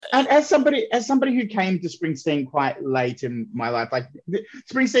And as somebody who came to Springsteen quite late in my life, like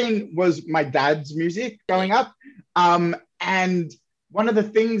Springsteen was my dad's music growing up, and one of the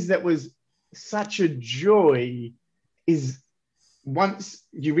things that was such a joy is once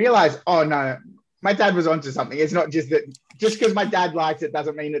you realize, oh no, my dad was onto something. It's not just that just because my dad likes it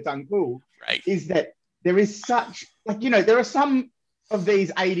doesn't mean it's uncool. Right. Is that there is such like, you know, there are some of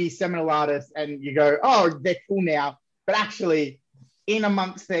these 80s seminal artists and you go, oh, they're cool now. But actually, in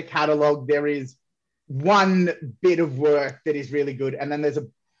amongst their catalog, there is one bit of work that is really good. And then there's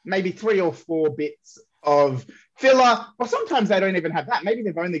maybe 3 or 4 bits of filler. Or sometimes they don't even have that. Maybe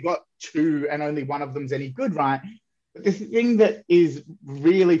they've only got 2 and only one of them's any good, right? But the thing that is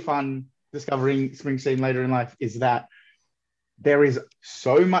really fun discovering Springsteen later in life is that there is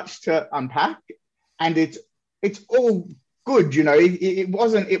so much to unpack, and it's all good. You know, it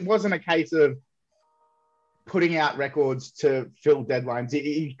wasn't a case of putting out records to fill deadlines.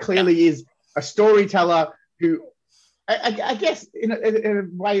 He clearly is a storyteller who, I guess, in a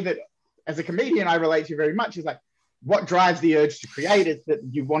way that as a comedian I relate to very much, is like what drives the urge to create is that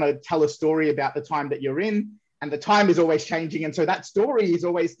you want to tell a story about the time that you're in, and the time is always changing, and so that story is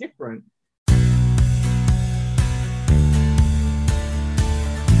always different.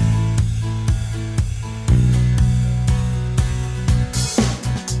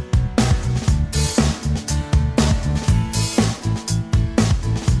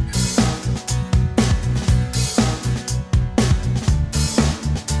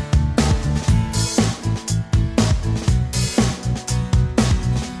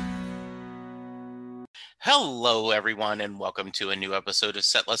 Hello, everyone, and welcome to a new episode of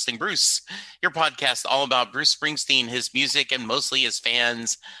Set Listing Bruce, your podcast all about Bruce Springsteen, his music, and mostly his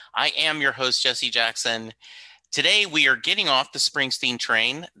fans. I am your host, Jesse Jackson. Today, we are getting off the Springsteen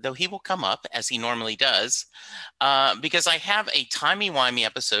train, though he will come up, as he normally does, because I have a timey-wimey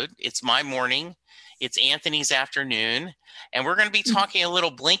episode. It's my morning. It's Anthony's afternoon, and we're going to be talking a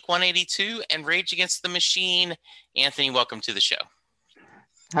little Blink-182 and Rage Against the Machine. Anthony, welcome to the show.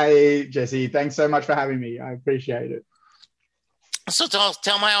 Hey, Jesse, thanks so much for having me. I appreciate it. So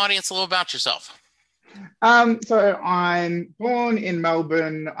tell my audience a little about yourself. So I'm born in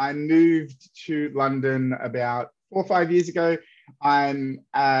Melbourne. I moved to London about 4 or 5 years ago. I'm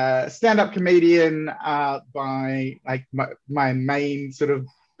a stand-up comedian by like my main sort of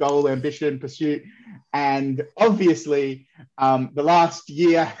goal, ambition, pursuit. And obviously, the last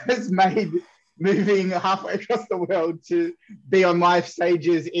year has made moving halfway across the world to be on live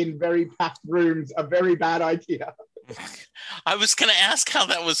stages in very packed rooms a very bad idea. I was going to ask how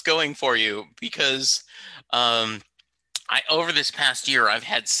that was going for you, because over this past year, I've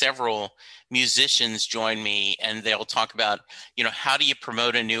had several musicians join me, and they'll talk about, you know, how do you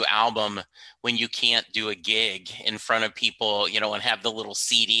promote a new album when you can't do a gig in front of people, you know, and have the little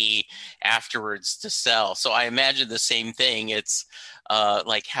CD afterwards to sell. So I imagine the same thing. It's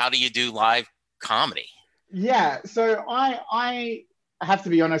like, how do you do live comedy? Yeah, so I have to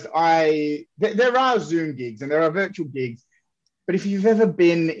be honest, there are Zoom gigs and there are virtual gigs, but if you've ever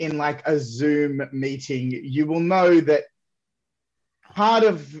been in like a Zoom meeting, you will know that part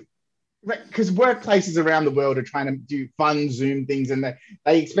of, because workplaces around the world are trying to do fun Zoom things, and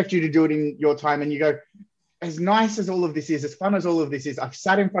they expect you to do it in your time, and you go, as nice as all of this is, as fun as all of this is, I've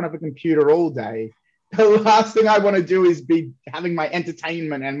sat in front of a computer all day. The last thing I want to do is be having my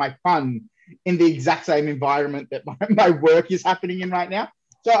entertainment and my fun in the exact same environment that my work is happening in right now.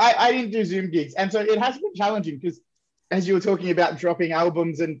 So I didn't do Zoom gigs. And so it has been challenging because, as you were talking about dropping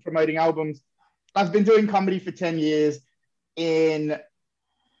albums and promoting albums, I've been doing comedy for 10 years. In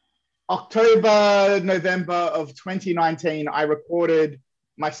October, November of 2019, I recorded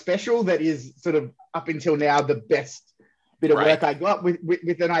my special that is sort of up until now the best bit of work I got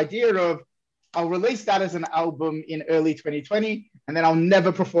with an idea of, I'll release that as an album in early 2020, and then I'll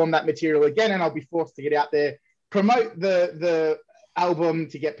never perform that material again, and I'll be forced to get out there, promote the album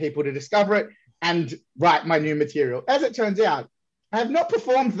to get people to discover it, and write my new material. As it turns out, I have not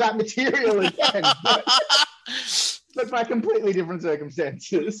performed that material again, but by completely different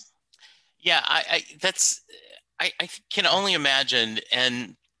circumstances. Yeah, I can only imagine,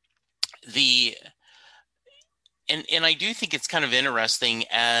 and I do think it's kind of interesting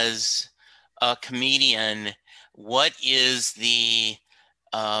as a comedian, what is the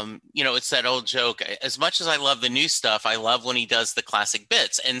it's that old joke, as much as I love the new stuff, I love when he does the classic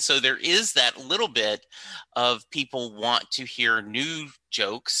bits. And so there is that little bit of people want to hear new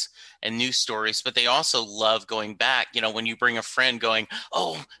jokes and new stories, but they also love going back, you know, when you bring a friend going,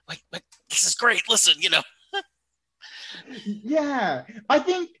 oh, wait, this is great, listen, you know. Yeah, I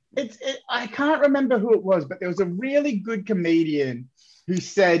think I can't remember who it was, but there was a really good comedian who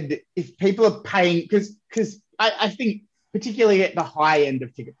said if people are paying, because I think particularly at the high end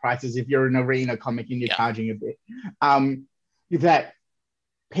of ticket prices, if you're an arena comic and you're Yeah. charging a bit, that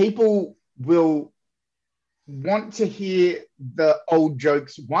people will want to hear the old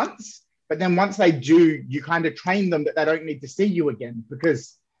jokes once, but then once they do, you kind of train them that they don't need to see you again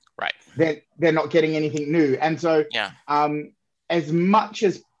because Right. they're not getting anything new. And so Yeah. as much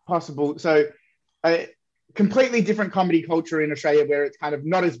as possible, so a completely different comedy culture in Australia where it's kind of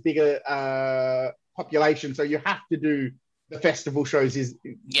not as big a population, so you have to do the festival shows is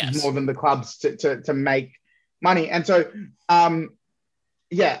Yes. more than the clubs to make money. And so I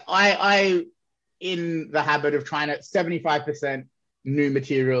in the habit of trying to 75% new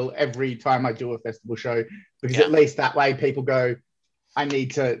material every time I do a festival show, because at least that way people go, I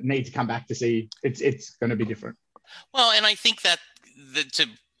need to come back to see it's going to be different. Well, and I think that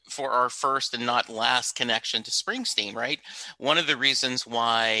for our first and not last connection to Springsteen, right? One of the reasons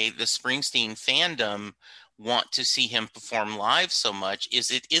why the Springsteen fandom want to see him perform live so much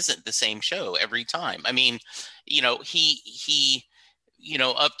is it isn't the same show every time. I mean, he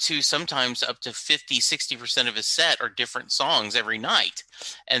sometimes up to 50, 60% of his set are different songs every night.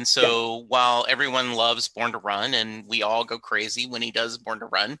 And so while everyone loves Born to Run and we all go crazy when he does Born to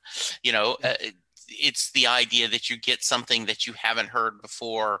Run, it's the idea that you get something that you haven't heard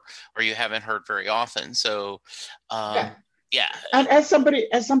before or you haven't heard very often. So, And as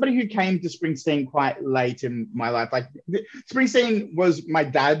somebody who came to Springsteen quite late in my life, like Springsteen was my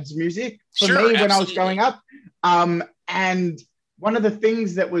dad's music for me when I was growing up. And one of the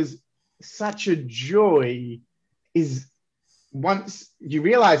things that was such a joy is once you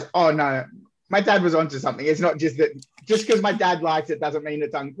realize, oh no, my dad was onto something. It's not just that just because my dad likes it doesn't mean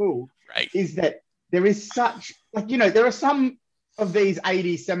it's uncool. Right. Is that there is such, there are some of these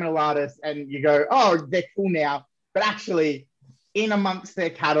 80s seminal artists and you go, oh, they're cool now. But actually, in amongst their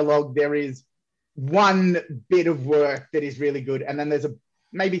catalog, there is one bit of work that is really good. And then there's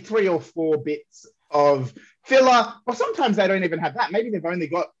maybe 3 or 4 bits of filler, or sometimes they don't even have that. Maybe they've only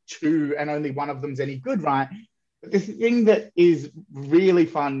got 2 and only one of them's any good, right? But the thing that is really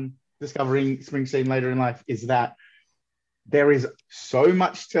fun discovering Springsteen later in life is that there is so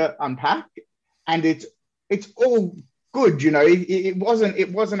much to unpack, and it's all good. It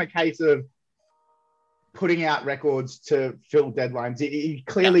wasn't a case of putting out records to fill deadlines. He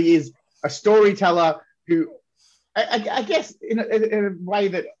clearly is a storyteller who, I guess, in a way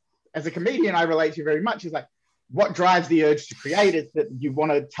that as a comedian I relate to very much, is like what drives the urge to create is that you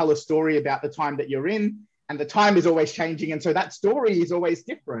want to tell a story about the time that you're in, and the time is always changing, and so that story is always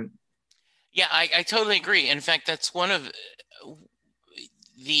different. Yeah, I totally agree. In fact, that's one of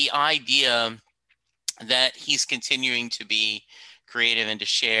the idea that he's continuing to be creative and to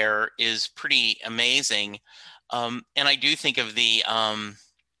share is pretty amazing. And I do think of the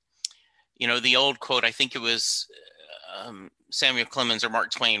old quote, I think it was Samuel Clemens or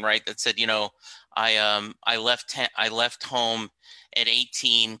Mark Twain, right? That said, I left home at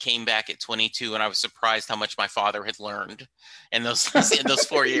 18, came back at 22, and I was surprised how much my father had learned in those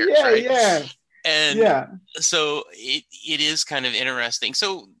 4 years, right? Yeah. And so it is kind of interesting.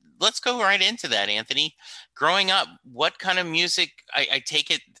 So let's go right into that, Anthony. Growing up, what kind of music, I take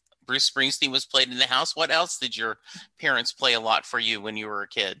it Bruce Springsteen was played in the house. What else did your parents play a lot for you when you were a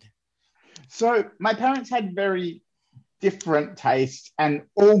kid? So my parents had very different tastes and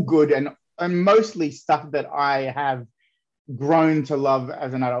all good and mostly stuff that I have grown to love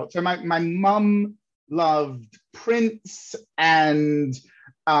as an adult. So my mum loved Prince and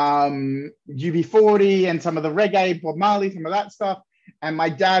UB40 and some of the reggae, Bob Marley, some of that stuff. And my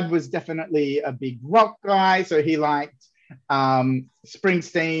dad was definitely a big rock guy. So he liked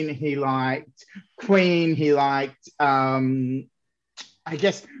Springsteen, he liked Queen, he liked, I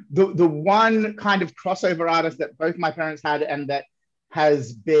guess, the one kind of crossover artist that both my parents had and that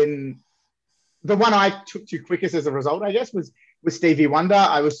has been the one I took to quickest as a result, I guess, was Stevie Wonder.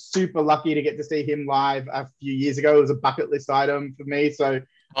 I was super lucky to get to see him live a few years ago. It was a bucket list item for me. So,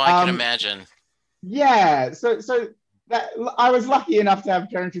 I can imagine. Yeah. So that I was lucky enough to have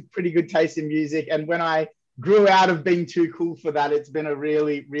parents with pretty good taste in music. And when I grew out of being too cool for that, it's been a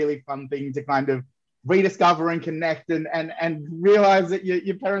really, really fun thing to kind of rediscover and connect and realize that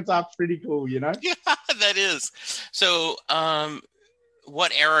your parents are pretty cool, Yeah, that is. So,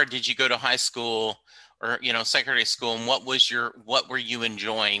 what era did you go to high school or secondary school, and what were you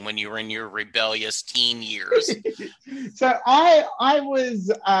enjoying when you were in your rebellious teen years? So I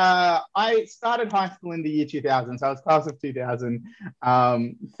started high school in the year 2000, so I was class of 2000,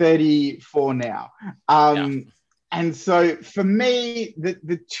 34 now. And so for me,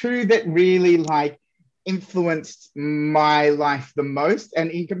 the two that really influenced my life the most, and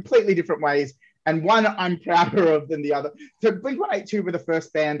in completely different ways. And one I'm prouder of than the other. So Blink-182 were the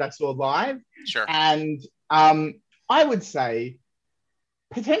first band I saw live. Sure. And I would say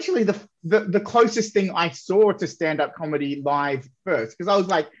potentially the closest thing I saw to stand-up comedy live first, because I was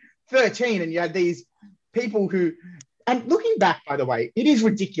like 13 and you had these people who, and looking back, by the way, it is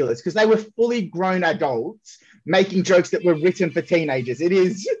ridiculous because they were fully grown adults making jokes that were written for teenagers. It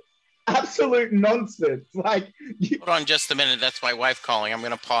is absolute nonsense. Like, hold on just a minute. That's my wife calling. I'm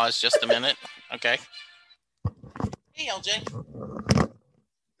going to pause just a minute. Okay. Hey, LJ.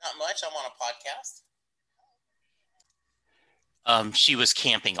 Not much. I'm on a podcast. She was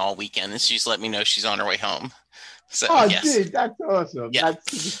camping all weekend, and she's let me know she's on her way home. So, yes. Dude, that's awesome. Yeah.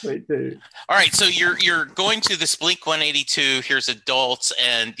 That's sweet too. All right, so you're going to this Blink-182. Here's adults,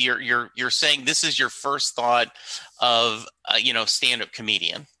 and you're saying this is your first thought of stand-up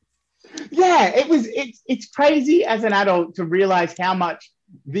comedian. Yeah, it's crazy as an adult to realize how much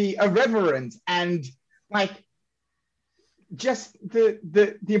the irreverence and like just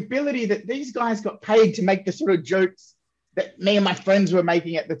the ability that these guys got paid to make the sort of jokes that me and my friends were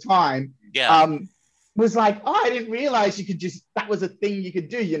making at the time. Yeah. Was like, I didn't realize you could that was a thing you could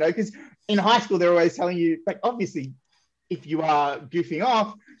do, because in high school, they're always telling you, like, obviously, if you are goofing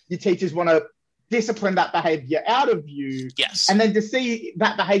off, your teachers want to discipline that behavior out of you. Yes. And then to see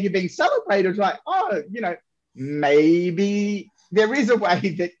that behavior being celebrated, like, oh, maybe there is a way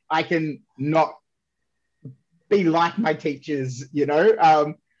that I can not be like my teachers,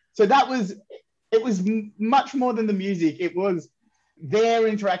 So it was much more than the music. It was their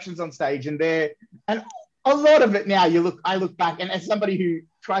interactions on stage and a lot of it now I look back, and as somebody who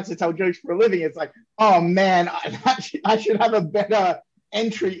tries to tell jokes for a living, it's like, oh man, I should have a better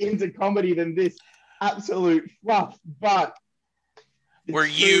entry into comedy than this absolute fluff. But were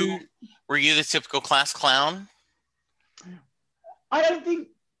you the typical class clown? I don't think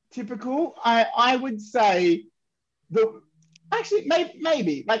typical. I would say actually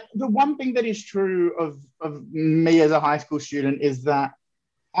maybe like the one thing that is true of me as a high school student is that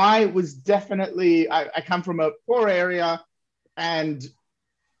I was definitely, I come from a poor area and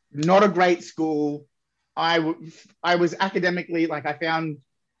not a great school. I was academically, like, I found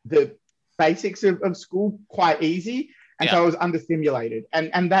the basics of school quite easy. And so I was understimulated.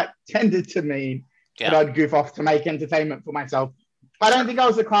 And that tended to mean that I'd goof off to make entertainment for myself. I don't think I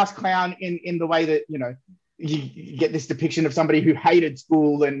was a class clown in the way that, you get this depiction of somebody who hated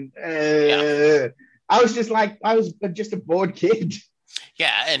school. And I was just a bored kid.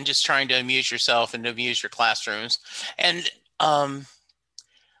 Yeah, and just trying to amuse yourself and amuse your classrooms. And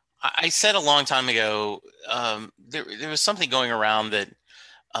I said a long time ago, there was something going around that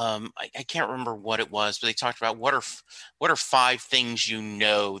I can't remember what it was, but they talked about what are 5 things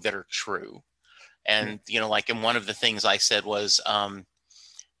that are true. And like, and one of the things I said was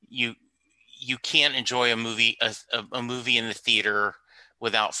you can't enjoy a movie in the theater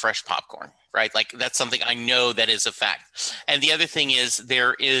without fresh popcorn. Right? Like, that's something I know that is a fact. And the other thing is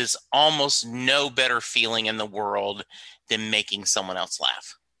there is almost no better feeling in the world than making someone else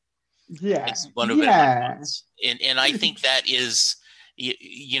laugh. Yeah. It's one of it. And I think that is, you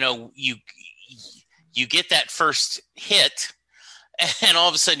get that first hit and all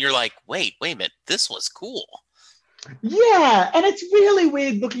of a sudden you're like, wait a minute, this was cool. Yeah. And it's really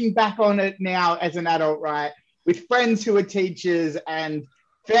weird looking back on it now as an adult, right? With friends who are teachers and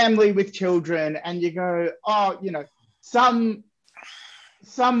family with children, and you go, oh, some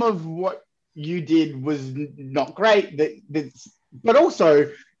of what you did was not great, but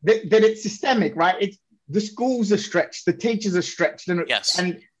also that it's systemic, right? It's the schools are stretched, the teachers are stretched,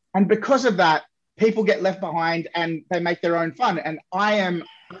 and because of that, people get left behind and they make their own fun. And I am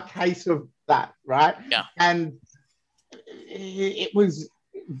a case of that, right? Yeah. And it was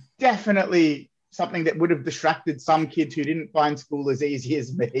definitely something that would have distracted some kids who didn't find school as easy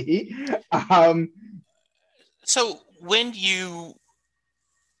as me. So when you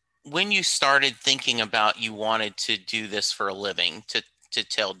started thinking about you wanted to do this for a living, to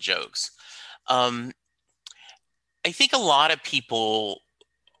tell jokes, I think a lot of people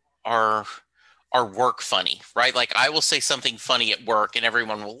are work funny, right? Like, I will say something funny at work and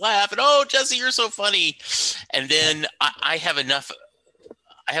everyone will laugh and, oh, Jesse, you're so funny. And then I have enough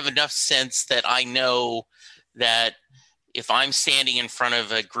sense that I know that if I'm standing in front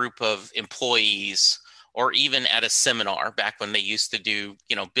of a group of employees, or even at a seminar back when they used to do,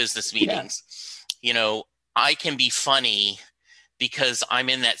 business meetings, I can be funny because I'm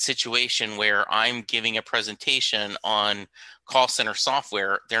in that situation where I'm giving a presentation on call center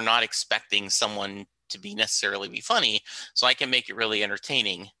software. They're not expecting someone to necessarily be funny. So I can make it really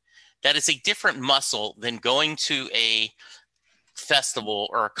entertaining. that is a different muscle than going to a festival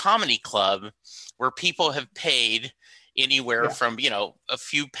or a comedy club where people have paid anywhere from, a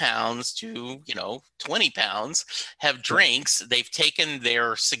few pounds to, 20 pounds, have drinks, they've taken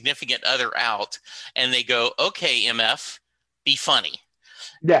their significant other out, and they go, okay, MF, be funny.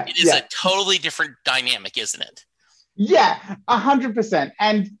 Yeah. It is a totally different dynamic, isn't it? Yeah, 100%.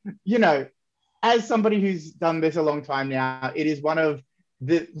 And, as somebody who's done this a long time now, it is one of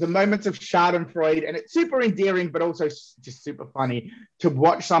the moments of Schadenfreude, and it's super endearing, but also just super funny to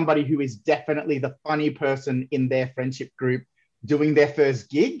watch somebody who is definitely the funny person in their friendship group doing their first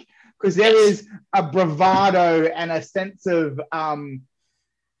gig, because there is a bravado and a sense of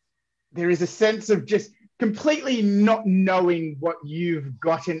just completely not knowing what you've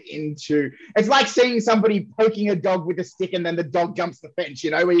gotten into. It's like seeing somebody poking a dog with a stick and then the dog jumps the fence,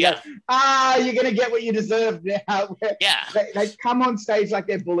 where you go, you're going to get what you deserve now. Yeah. They come on stage like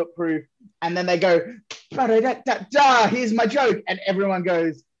they're bulletproof, and then they go, here's my joke. And everyone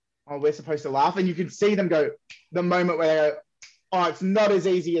goes, oh, we're supposed to laugh. And you can see them go, the moment where they go, oh, it's not as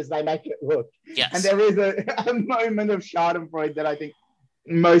easy as they make it look. Yes. And there is a moment of Schadenfreude that I think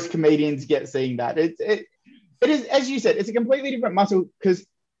most comedians get seeing that. It is, as you said, it's a completely different muscle, because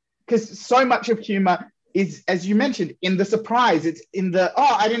so much of humor is, as you mentioned, in the surprise. It's in the,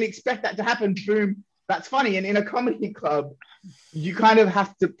 I didn't expect that to happen. Boom, that's funny. And in a comedy club, you kind of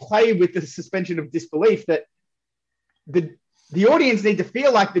have to play with the suspension of disbelief that the audience need to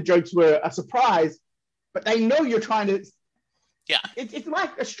feel like the jokes were a surprise, but they know you're trying to. Yeah. It's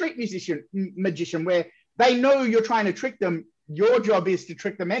like a street magician where they know you're trying to trick them. Your job is to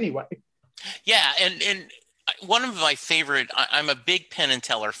trick them anyway. Yeah, and one of my favorite, I'm a big Penn and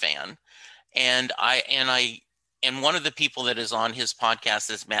Teller fan, and one of the people that is on his podcast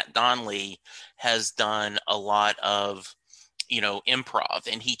is Matt Donnelly, has done a lot of,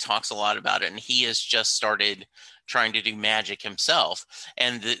 improv, and he talks a lot about it, and he has just started trying to do magic himself.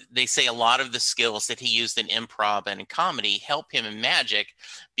 And they say a lot of the skills that he used in improv and in comedy help him in magic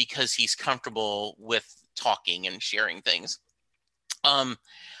because he's comfortable with talking and sharing things.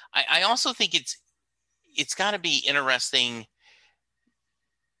 I also think it's got to be interesting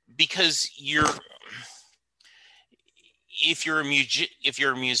because if you're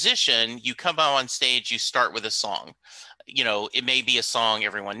a musician, you come out on stage, you start with a song. It may be a song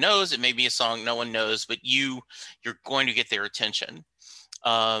everyone knows, it may be a song no one knows, but you're going to get their attention.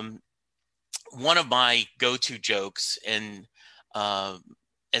 One of my go-to jokes, and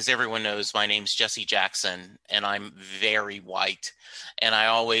as everyone knows, my name's Jesse Jackson, and I'm very white. And I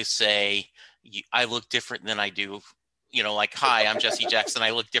always say, I look different than I do, like, hi, I'm Jesse Jackson.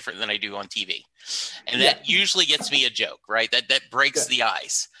 I look different than I do on TV. And that usually gets me a joke, right? That breaks the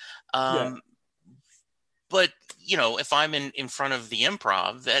ice. But, if I'm in front of the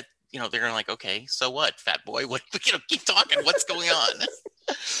improv, that, they're going to like, okay, so what, fat boy? What, keep talking. What's going on?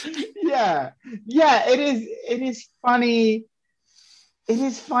 Yeah, it is funny. It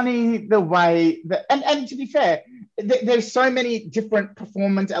is funny the way that, and to be fair, there's so many different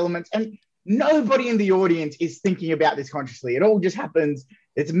performance elements, and nobody in the audience is thinking about this consciously. It all just happens.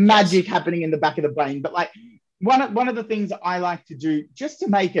 It's magic happening in the back of the brain. But like one of the things that I like to do just to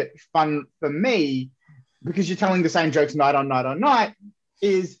make it fun for me, because you're telling the same jokes night on night on night,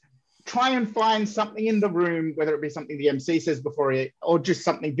 is try and find something in the room, whether it be something the MC says before it, or just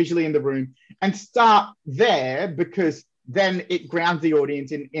something visually in the room, and start there, because then it grounds the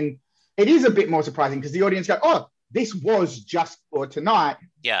audience in it is a bit more surprising, because the audience go, oh, this was just for tonight.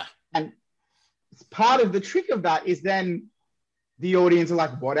 Yeah. And part of the trick of that is then the audience are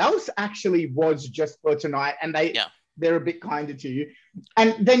like, what else actually was just for tonight? And they're a bit kinder to you.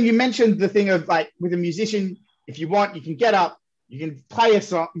 And then you mentioned the thing of, like, with a musician, if you want, you can get up, you can play a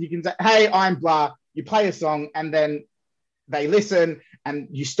song, you can say, hey, I'm blah, you play a song, and then they listen, and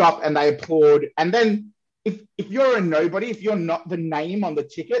you stop, and they applaud. And then if you're a nobody, if you're not the name on the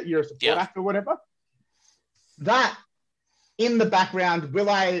ticket, you're a support act or whatever, that in the background, will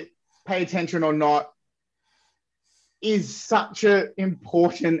I pay attention or not, is such an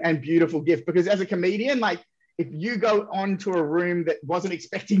important and beautiful gift. Because as a comedian, like, if you go on to a room that wasn't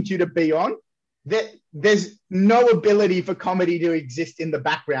expecting you to be on, there's no ability for comedy to exist in the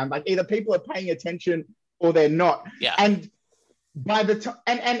background. Like, either people are paying attention or they're not. Yeah. And by the time,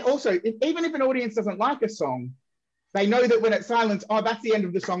 and also, even if an audience doesn't like a song, they know that when it's silence, oh, that's the end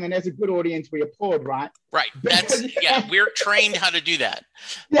of the song, and as a good audience, we applaud, right? Right. We're trained how to do that.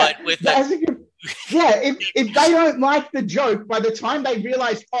 Yeah, but with if they don't like the joke, by the time they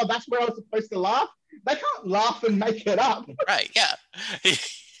realize, oh, that's where I was supposed to laugh, they can't laugh and make it up. Right. Yeah.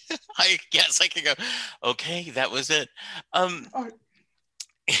 I guess I can go, okay, that was it.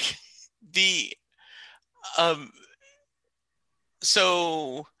 the um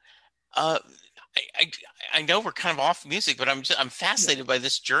so uh I, I I know we're kind of off music, but I'm Yeah. fascinated by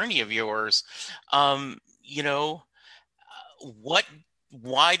this journey of yours. You know, what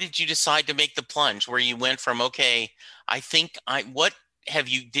why did you decide to make the plunge where you went from, okay, I think I what have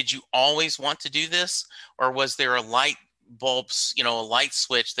you did you always want to do this, or was there a light bulbs, a light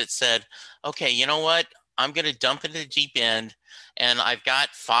switch that said, okay, you know what, I'm going to dump into the deep end and I've got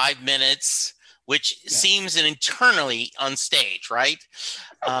 5 minutes, which Yeah. seems an eternally on stage, right?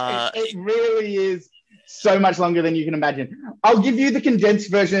 uh It really is so much longer than you can imagine. I'll give you the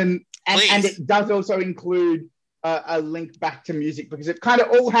condensed version, and Please. it does also include a link back to music because it kind of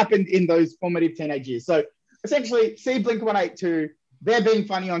all happened in those formative teenage years. So essentially, see Blink 182, they're being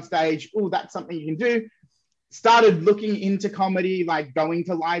funny on stage. Oh, that's something you can do. Started looking into comedy, like going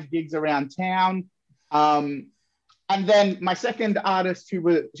to live gigs around town. Um, and then my second artist who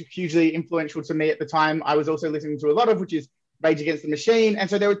was hugely influential to me at the time, I was also listening to a lot of, which is Rage Against the Machine. And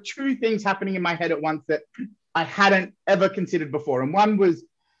so there were two things happening in my head at once that I hadn't ever considered before. And one was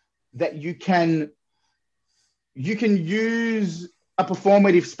that you can use a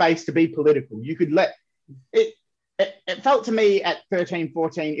performative space to be political. You could let it, it felt to me at 13,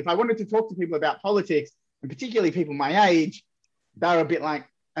 14, if I wanted to talk to people about politics, and particularly people my age, they were a bit like,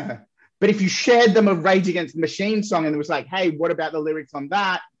 But if you shared them a Rage Against the Machine song and it was like, hey, what about the lyrics on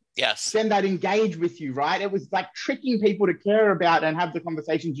that? Yes. Then they'd engage with you, right? It was like tricking people to care about and have the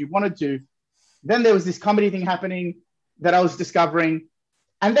conversations you wanted to. Then there was this comedy thing happening that I was discovering.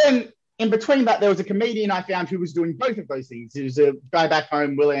 And then in between that, there was a comedian I found who was doing both of those things. He was a guy back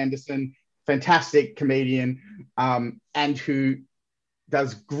home, Will Anderson, fantastic comedian, and who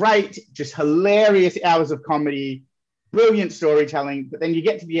does great, just hilarious hours of comedy, brilliant storytelling. But then you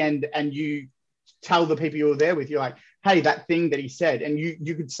get to the end and you tell the people you're there with, you're like, hey, that thing that he said, and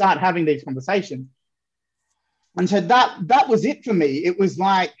you could start having these conversations. And so that was it for me. It was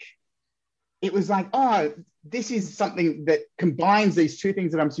like, oh, this is something that combines these two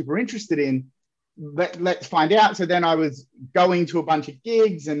things that I'm super interested in. Let's find out. So then I was going to a bunch of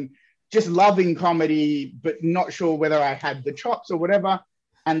gigs and just loving comedy, but not sure whether I had the chops or whatever.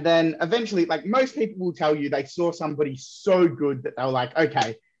 And then eventually, like most people will tell you, they saw somebody so good that they were like,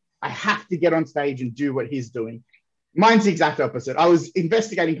 okay, I have to get on stage and do what he's doing. Mine's the exact opposite. I was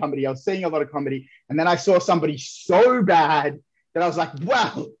investigating comedy. I was seeing a lot of comedy. And then I saw somebody so bad that I was like,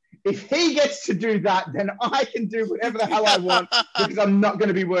 wow, if he gets to do that, then I can do whatever the hell I want because I'm not going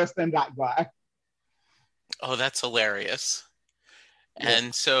to be worse than that guy. Oh, that's hilarious. Yeah.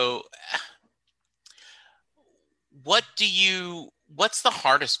 And so what's the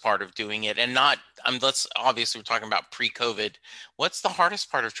hardest part of doing it? And not, let's obviously we're talking about pre-COVID. What's the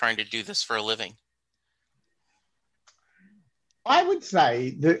hardest part of trying to do this for a living? I would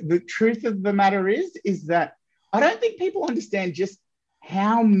say the truth of the matter is that I don't think people understand just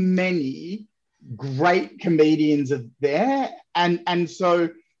how many great comedians are there. And so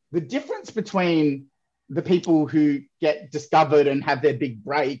the difference between the people who get discovered and have their big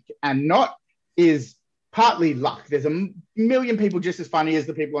break and not is partly luck. There's a million people just as funny as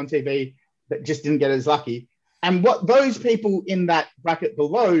the people on TV that just didn't get as lucky. And what those people in that bracket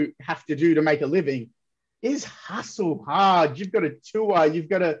below have to do to make a living is hustle hard. You've got to tour. You've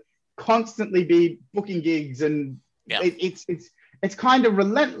got to constantly be booking gigs, and it's kind of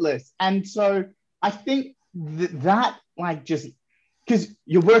relentless. And so I think that like just because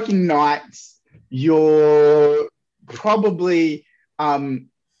you're working nights, you're probably on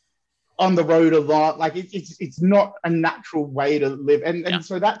the road a lot. Like it's not a natural way to live, and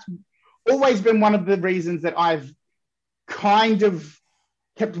so that's always been one of the reasons that I've kind of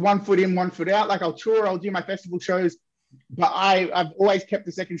kept one foot in, one foot out. Like I'll tour, I'll do my festival shows, but I've always kept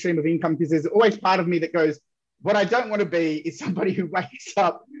a second stream of income because there's always part of me that goes, what I don't want to be is somebody who wakes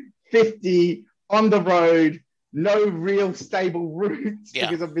up 50 on the road, no real stable roots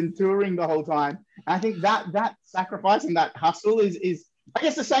because I've been touring the whole time. And I think that sacrifice and that hustle is I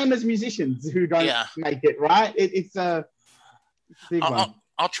guess the same as musicians who don't make it, right? It's a big one.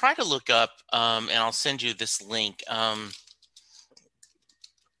 I'll try to look up and I'll send you this link.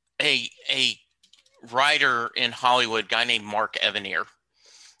 A writer in Hollywood, guy named Mark Evanier,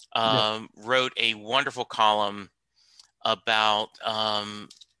 wrote a wonderful column about, and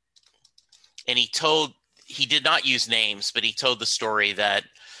he did not use names, but he told the story that,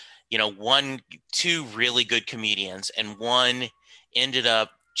 two really good comedians and one ended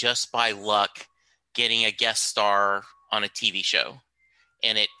up just by luck getting a guest star on a TV show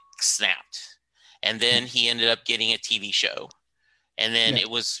and it snapped. And then he ended up getting a TV show. And then it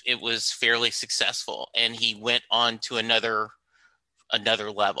was fairly successful, and he went on to another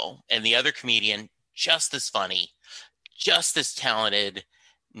another level. And the other comedian, just as funny, just as talented,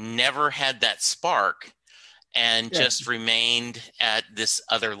 never had that spark and just remained at this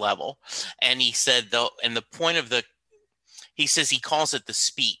other level. And he said, though, and the point of he says he calls it the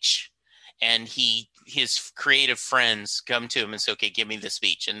speech. And his creative friends come to him and say, okay, give me the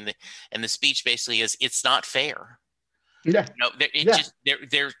speech. And the speech basically is, it's not fair. Yeah.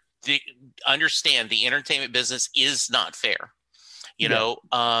 They understand the entertainment business is not fair.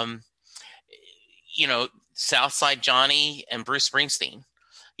 Southside Johnny and Bruce Springsteen,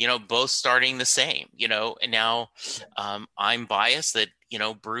 both starting the same, and now I'm biased that,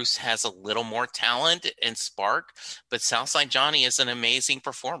 Bruce has a little more talent and spark, but Southside Johnny is an amazing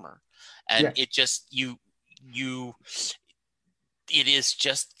performer. And it just, it is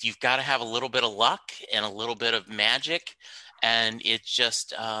just, you've got to have a little bit of luck and a little bit of magic. And it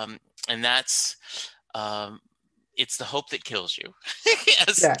just, and that's, it's the hope that kills you.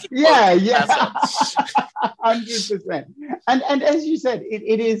 Yeah. 100%. And as you said,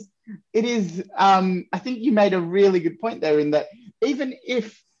 it is, I think you made a really good point there, in that even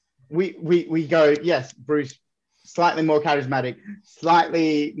if we go, yes, Bruce, slightly more charismatic,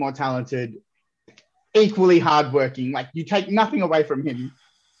 slightly more talented, equally hardworking, like, you take nothing away from him.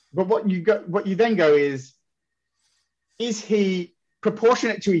 But what you then go is he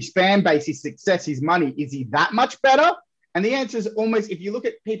proportionate to his fan base, his success, his money? Is he that much better? And the answer is almost, if you look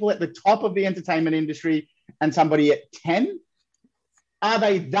at people at the top of the entertainment industry and somebody at 10, are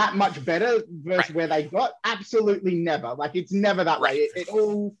they that much better versus where they got? Absolutely never. Like, it's never that way. It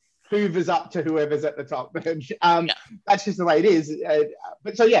all hoovers up to whoever's at the top. That's just the way it is.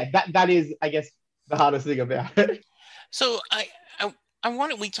 But so, yeah, that is, I guess, the hardest thing about it. So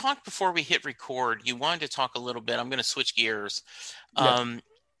we talked before we hit record. You wanted to talk a little bit. I'm going to switch gears.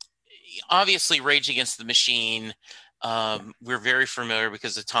 Obviously, Rage Against the Machine, we're very familiar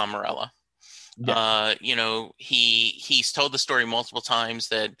because of Tom Morello. He's told the story multiple times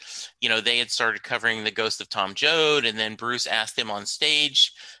that, they had started covering the ghost of Tom Joad, and then Bruce asked him on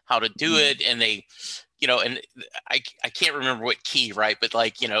stage how to do it. And they, and I can't remember what key, right? But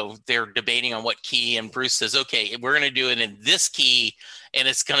they're debating on what key, and Bruce says, okay, we're going to do it in this key and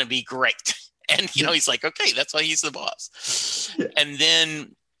it's going to be great. And, he's like, okay, that's why he's the boss. And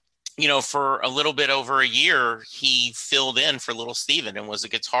then, for a little bit over a year, he filled in for Little Steven and was a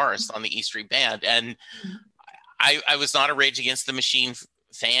guitarist on the E Street Band. And I was not a Rage Against the Machine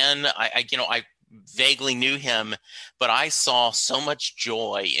fan. I vaguely knew him, but I saw so much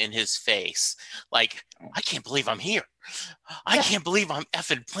joy in his face. Like, I can't believe I'm here. I can't believe I'm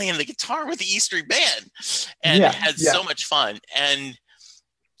effing playing the guitar with the E Street Band, and had so much fun. And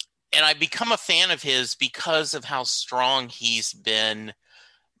I become a fan of his because of how strong he's been.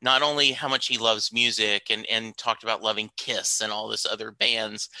 Not only how much he loves music and talked about loving Kiss and all this other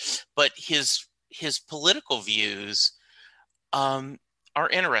bands, but his political views are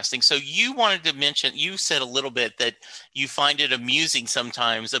interesting. So you wanted to mention, you said a little bit that you find it amusing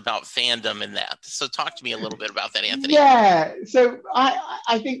sometimes about fandom and that. So talk to me a little bit about that, Anthony. Yeah. So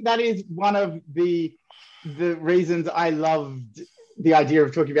I think that is one of the reasons I loved the idea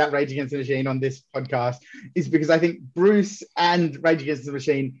of talking about Rage Against the Machine on this podcast, is because I think Bruce and Rage Against the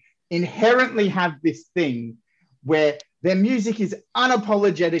Machine inherently have this thing where their music is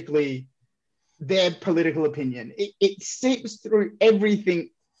unapologetically their political opinion. It seeps through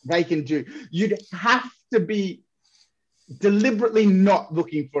everything they can do. You'd have to be deliberately not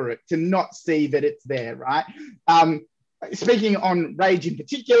looking for it to not see that it's there, right? Speaking on Rage in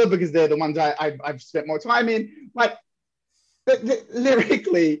particular, because they're the ones I've spent more time in, like,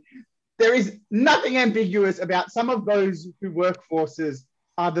 lyrically, there is nothing ambiguous about some of those who work forces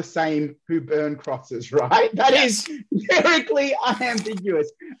are the same who burn crosses, right? That is lyrically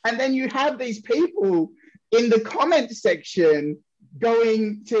unambiguous. And then you have these people in the comment section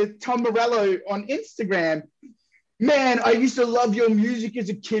going to Tom Morello on Instagram, man, I used to love your music as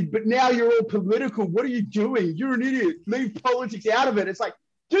a kid, but now you're all political. What are you doing? You're an idiot. Leave politics out of it. It's like,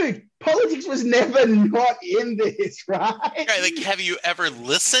 dude, politics was never not in this, right? Like, have you ever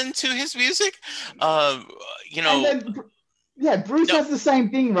listened to his music? Bruce has the same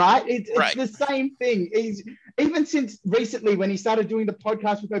thing, right? It's the same thing. He's, even since recently when he started doing the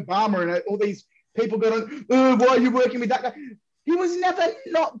podcast with Obama and all these people going on, why are you working with that guy? He was never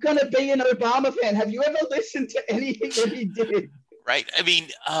not going to be an Obama fan. Have you ever listened to anything that he did? Right. I mean,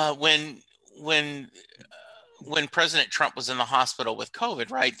 when President Trump was in the hospital with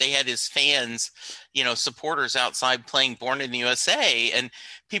COVID, right, they had his fans, supporters outside playing Born in the USA, and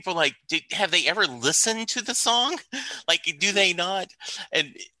people like, have they ever listened to the song? Like, do they not?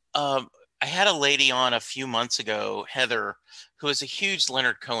 And I had a lady on a few months ago, Heather, who is a huge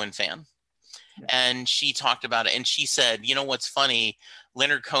Leonard Cohen fan. And she talked about it, and she said, you know what's funny?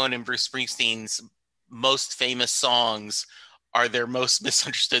 Leonard Cohen and Bruce Springsteen's most famous songs are their most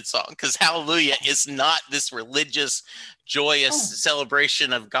misunderstood song, because Hallelujah is not this religious, joyous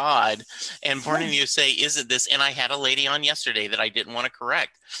celebration of God. And Born in the USA isn't this. And I had a lady on yesterday that I didn't want to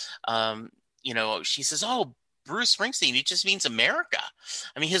correct. She says, oh, Bruce Springsteen, it just means America.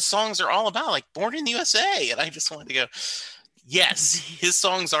 I mean, his songs are all about like Born in the USA. And I just wanted to go, yes, his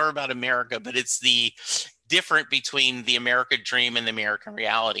songs are about America, but it's the different between the American dream and the American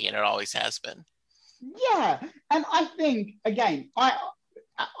reality. And it always has been. Yeah. And I think, again,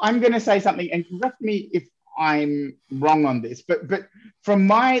 I'm going to say something, and correct me if I'm wrong on this, but from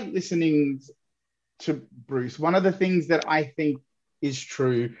my listenings to Bruce, one of the things that I think is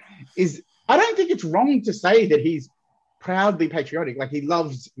true is I don't think it's wrong to say that he's proudly patriotic. Like, he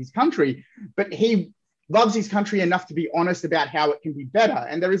loves his country, but he loves his country enough to be honest about how it can be better.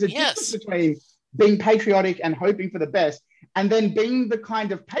 And there is a difference between being patriotic and hoping for the best, and then being the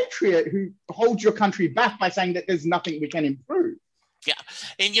kind of patriot who holds your country back by saying that there's nothing we can improve. Yeah.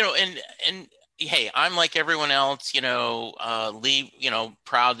 And, and hey, I'm like everyone else, proud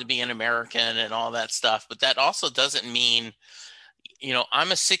to be an American and all that stuff. But that also doesn't mean,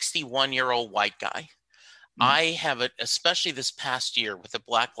 I'm a 61-year-old white guy. I have especially this past year with the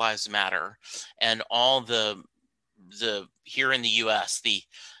Black Lives Matter and all the here in the US, the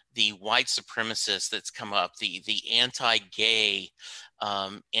white supremacists that's come up, the anti-gay,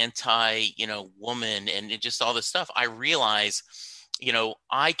 woman, and just all this stuff. I realize,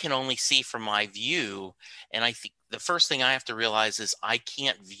 I can only see from my view. And I think the first thing I have to realize is I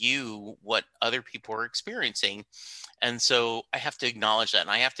can't view what other people are experiencing. And so I have to acknowledge that. And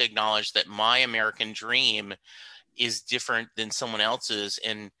I have to acknowledge that my American dream is different than someone else's.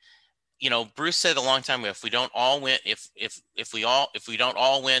 And, Bruce said a long time ago, if we don't all win, if we don't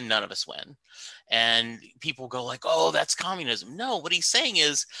all win, none of us win. And people go like, oh, that's communism. No, what he's saying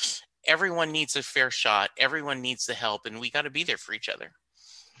is everyone needs a fair shot. Everyone needs the help, and we got to be there for each other.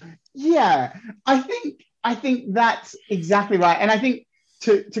 Yeah, I think that's exactly right. And I think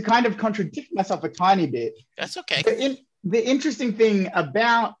to kind of contradict myself a tiny bit. That's okay. The interesting thing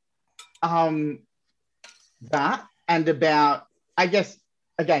about that, and about, I guess,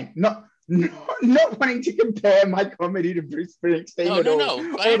 again, not wanting to compare my comedy to Bruce Springsteen at all.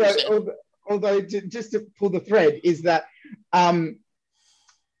 No. Although just to pull the thread, is that I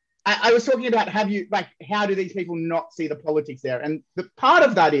was talking about how do these people not see the politics there? And the part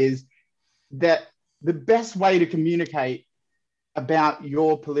of that is that the best way to communicate about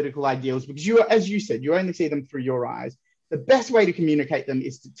your political ideals, because as you said, you only see them through your eyes. The best way to communicate them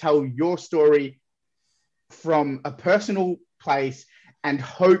is to tell your story from a personal place and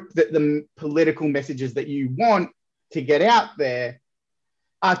hope that the political messages that you want to get out there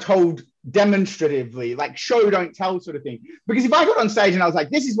are told demonstratively, like show, don't tell sort of thing. Because if I got on stage and I was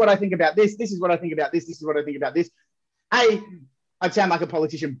like, this is what I think about this, this is what I think about this, this is what I think about this, A, I'd sound like a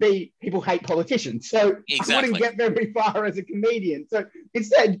politician. B, people hate politicians. So exactly. I wouldn't get very far as a comedian. So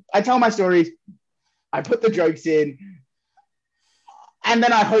instead, I tell my stories, I put the jokes in, and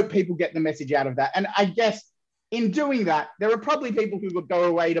then I hope people get the message out of that. And I guess in doing that, there are probably people who would go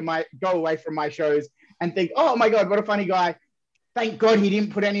away from my shows and think, oh my God, what a funny guy. Thank God he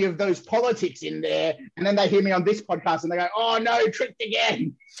didn't put any of those politics in there. And then they hear me on this podcast and they go, oh no, tricked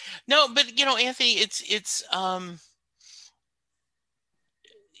again. No, but Anthony, it's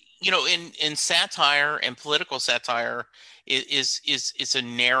in satire and political satire is a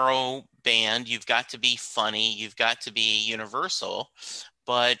narrow band. You've got to be funny. You've got to be universal.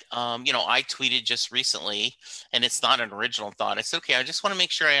 But, I tweeted just recently, and it's not an original thought. It's okay. I just want to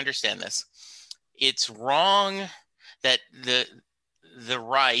make sure I understand this. It's wrong that the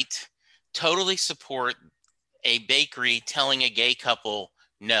right totally support a bakery telling a gay couple,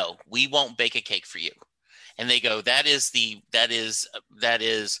 no, we won't bake a cake for you. And they go, that is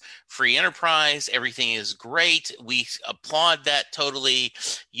free enterprise. Everything is great. We applaud that totally.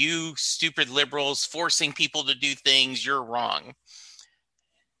 You stupid liberals forcing people to do things, you're wrong.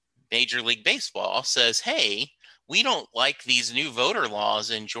 Major League Baseball says, hey, we don't like these new voter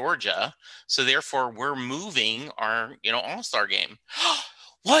laws in Georgia, so therefore we're moving our, All-Star game.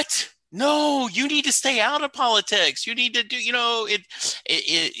 What? No, you need to stay out of politics. You need to do,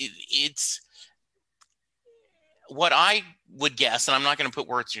 it's what I would guess, and I'm not going to put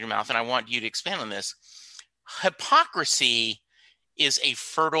words in your mouth, and I want you to expand on this. Hypocrisy is a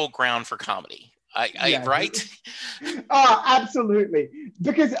fertile ground for comedy. Right? Oh, absolutely.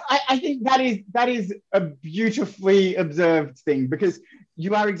 Because I think that is a beautifully observed thing, because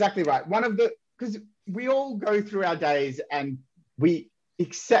you are exactly right. Because we all go through our days and we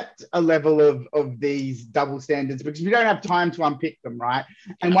accept a level of these double standards because we don't have time to unpick them, right?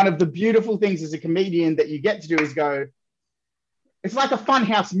 And one of the beautiful things as a comedian that you get to do is go, it's like a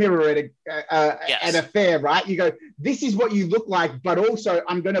funhouse mirror at a fair, right? You go, this is what you look like, but also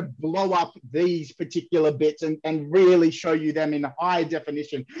I'm going to blow up these particular bits and really show you them in high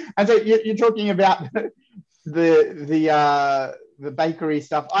definition. And so you're talking about the bakery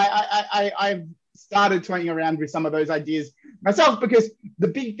stuff. I've started toying around with some of those ideas myself because the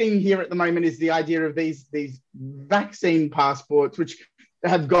big thing here at the moment is the idea of these vaccine passports, which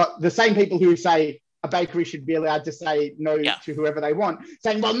have got the same people who say a bakery should be allowed to say no to whoever they want,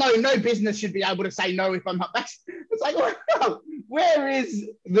 saying, well, no business should be able to say no if I'm not vaccinated. It's like, well, where is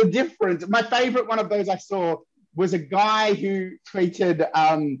the difference? My favorite one of those I saw was a guy who tweeted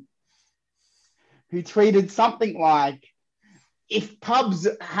something like, if pubs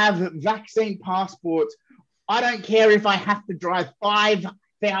have vaccine passports, I don't care if I have to drive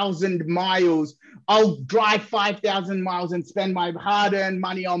 5,000 miles. I'll drive 5,000 miles and spend my hard-earned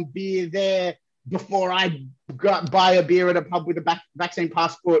money on beer there before I buy a beer at a pub with a vaccine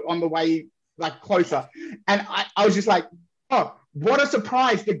passport on the way, like, closer. And I was just like, oh, what a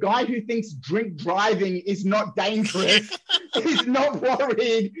surprise. The guy who thinks drink driving is not dangerous is not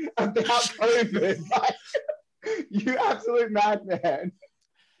worried about COVID. Like, you absolute madman.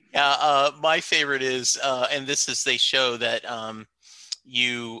 Yeah, my favorite is, and this is, they show that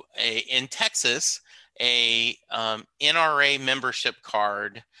in Texas, a NRA membership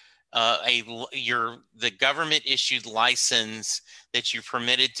card, the government issued license that you're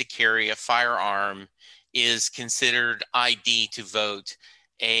permitted to carry a firearm is considered ID to vote.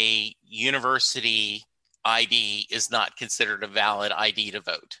 A university ID is not considered a valid ID to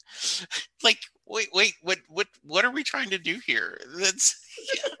vote. Like, wait, what are we trying to do here? That's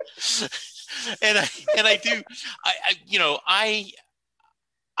and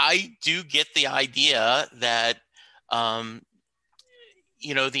I do get the idea that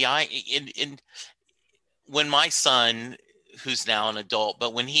when my son, who's now an adult,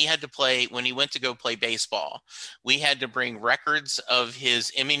 but when he went to go play baseball, we had to bring records of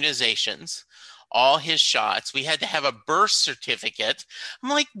his immunizations, all his shots. We had to have a birth certificate. I'm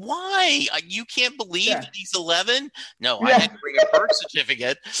like, why? You can't believe that he's 11? No, I had to bring a birth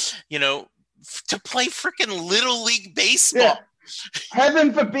certificate, to play freaking Little League Baseball. Yeah.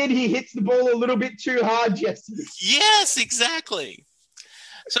 Heaven forbid he hits the ball a little bit too hard, Jesse. Yes, exactly.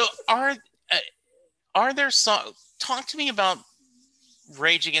 So are there songs? Talk to me about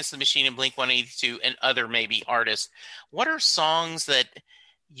Rage Against the Machine and Blink-182 and other maybe artists. What are songs that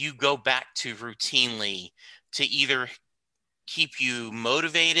you go back to routinely to either keep you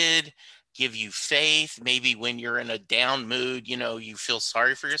motivated, give you faith, maybe when you're in a down mood, you feel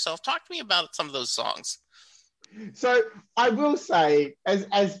sorry for yourself? Talk to me about some of those songs. So I will say,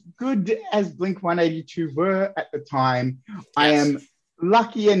 as good as Blink-182 were at the time, yes, I am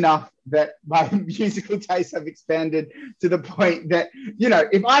lucky enough that my musical tastes have expanded to the point that,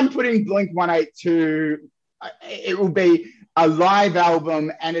 if I'm putting Blink-182, it will be a live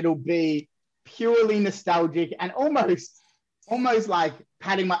album and it'll be purely nostalgic and almost like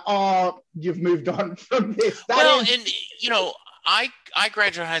patting you've moved on from this. I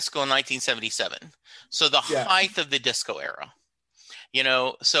graduated high school in 1977. So the height of the disco era,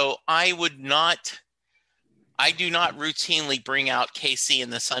 so I do not routinely bring out KC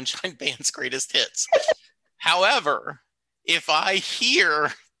and the Sunshine Band's greatest hits. However, if I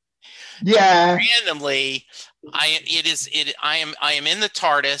hear randomly, I am in the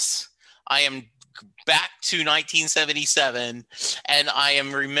TARDIS. I am back to 1977, and I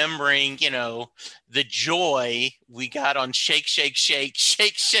am remembering, the joy we got on Shake, Shake, Shake,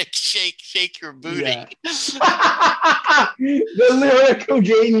 Shake, Shake, Shake, Shake Your Booty. Yeah. The lyrical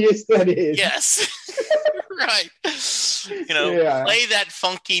genius that is. Yes. Right. Play that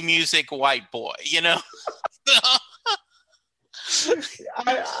funky music, white boy, I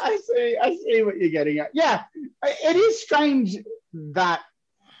see what you're getting at. Yeah, it is strange that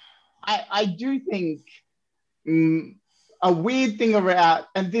I do think a weird thing about,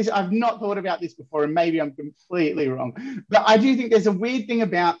 and this, I've not thought about this before, and maybe I'm completely wrong, but I do think there's a weird thing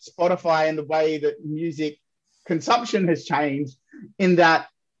about Spotify and the way that music consumption has changed, in that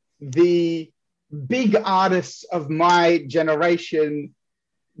the big artists of my generation,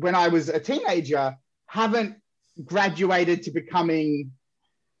 when I was a teenager, haven't graduated to becoming,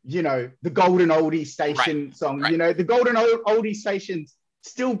 the golden oldie station songs. Right. The golden oldie stations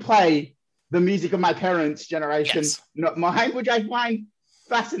still play the music of my parents' generation, not mine, which I find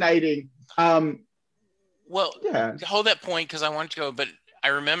fascinating. Hold that point, because I want to go, but I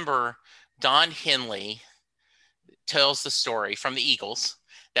remember Don Henley tells the story from the Eagles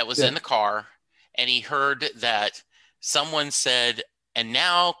that was Yeah. in the car, and he heard that someone said, "And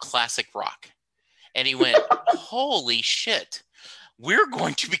now classic rock." And he went, "Holy shit. We're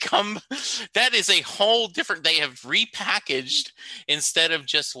going to become," that is a whole different, they have repackaged instead of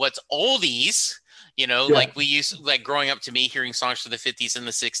just what's oldies, like we used, like growing up to me, hearing songs from the 50s and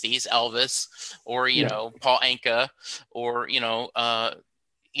the 60s, Elvis, or, Paul Anka, or,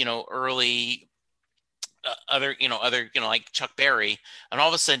 early other, like Chuck Berry. And all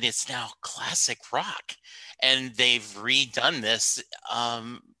of a sudden it's now classic rock. And they've redone this.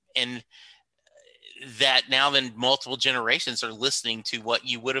 And that now then multiple generations are listening to what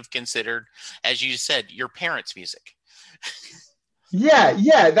you would have considered, as you said, your parents' music.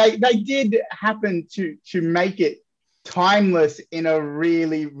 Yeah, they did happen to make it timeless in a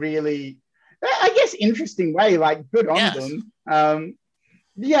really, really, I guess, interesting way. Like, good on them.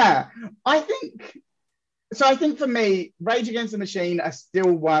 Yeah, I think for me, Rage Against the Machine are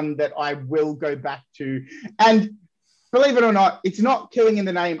still one that I will go back to. And believe it or not, it's not Killing in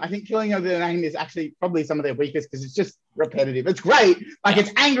the Name. I think Killing in the Name is actually probably some of their weakest because it's just repetitive. It's great. Like,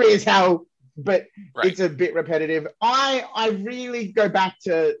 it's angry as hell, but it's a bit repetitive. I really go back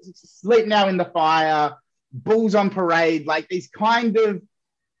to Sleep Now in the Fire, Bulls on Parade, like these kind of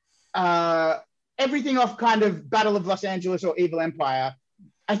everything off kind of Battle of Los Angeles or Evil Empire.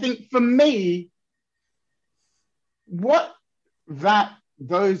 I think for me, what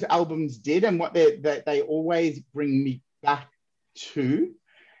those albums did and what they always bring me back to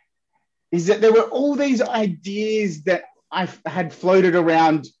is that there were all these ideas that I had floated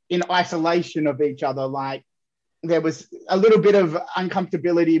around in isolation of each other. Like, there was a little bit of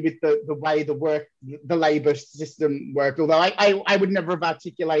uncomfortability with the way the labor system worked, although I would never have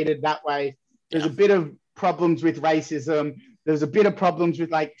articulated that way. There's a bit of problems with racism. There's a bit of problems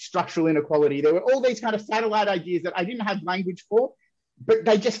with like structural inequality. There were all these kind of satellite ideas that I didn't have language for, but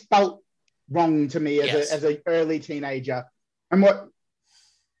they just felt wrong to me as an early teenager. And what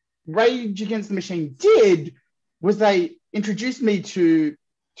Rage Against the Machine did was they introduced me to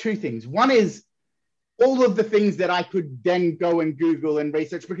two things. One is all of the things that I could then go and Google and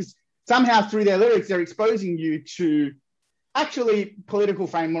research, because somehow through their lyrics, they're exposing you to actually political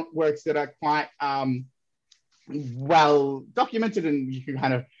frameworks that are quite well documented, and you can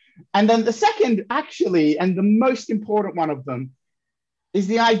kind of. And then the second, actually, and the most important one of them, is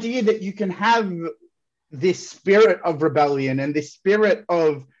the idea that you can have this spirit of rebellion and this spirit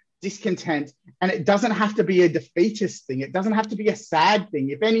of discontent, and it doesn't have to be a defeatist thing. It doesn't have to be a sad thing.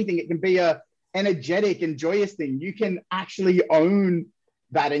 If anything, it can be a energetic and joyous thing. You can actually own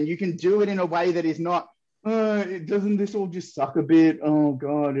that, and you can do it in a way that is not, doesn't this all just suck a bit? Oh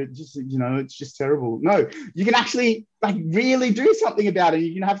God, it just, it's just terrible. No, you can actually like really do something about it.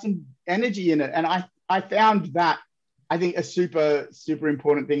 You can have some energy in it. And I found that, I think, a super, super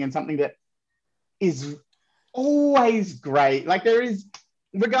important thing, and something that is always great. Like, there is,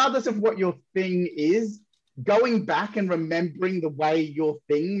 regardless of what your thing is, going back and remembering the way your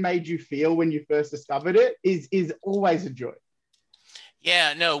thing made you feel when you first discovered it is always a joy.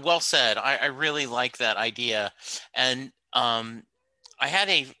 Yeah, no, well said. I really like that idea. And I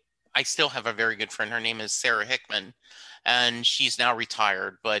still have a very good friend. Her name is Sarah Hickman, and she's now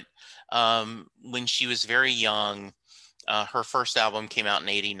retired. But when she was very young, her first album came out in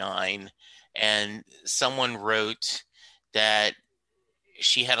 '89, and someone wrote that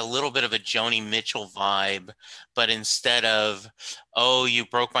she had a little bit of a Joni Mitchell vibe, but instead of, "Oh, you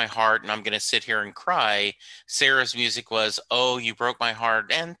broke my heart and I'm going to sit here and cry," Sarah's music was, "Oh, you broke my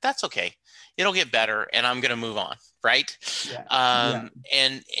heart and that's okay. It'll get better and I'm going to move on." Right. Yeah.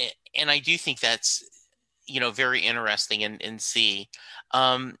 And I do think that's, very interesting and see.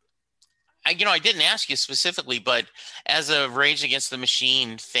 I didn't ask you specifically, but as a Rage Against the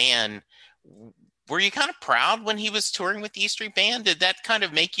Machine fan, were you kind of proud when he was touring with the E Street Band? Did that kind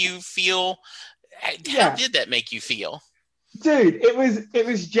of make you feel? How did that make you feel? Dude, it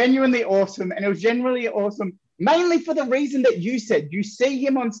was genuinely awesome, and it was genuinely awesome mainly for the reason that you said. You see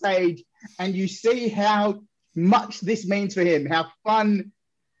him on stage, and you see how much this means for him, how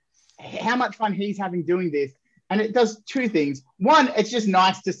much fun he's having doing this, and it does two things. One, it's just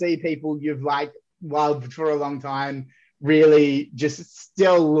nice to see people you've loved for a long time really just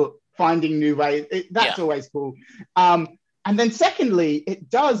still finding new ways. That's always cool. And then secondly, it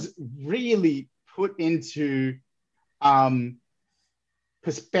does really put into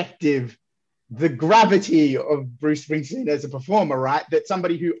perspective the gravity of Bruce Springsteen as a performer, right? That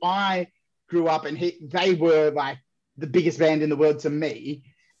somebody who I grew up and they were like the biggest band in the world to me,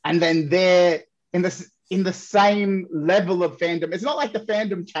 and then they're in the in the same level of fandom. It's not like the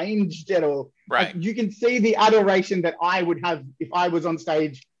fandom changed at all. Right. Like, you can see the adoration that I would have if I was on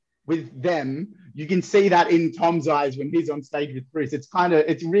stage with them. You can see that in Tom's eyes when he's on stage with Bruce.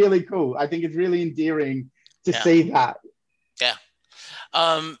 It's really cool. I think it's really endearing to see that. Yeah.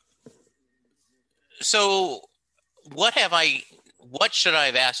 So what should I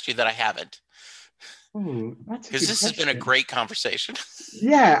have asked you that I haven't? Because this has been a great conversation.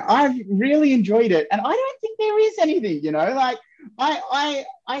 Yeah, I've really enjoyed it, and I don't think there is anything, like I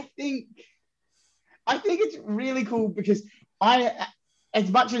think it's really cool because as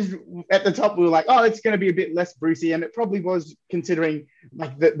much as at the top we were like, oh, it's going to be a bit less Brucey, and it probably was considering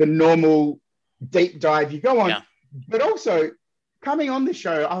like the normal deep dive you go on, but also coming on the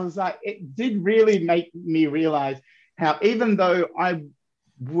show, I was like, it did really make me realize how even though I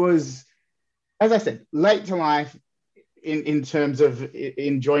was, as I said, late to life in terms of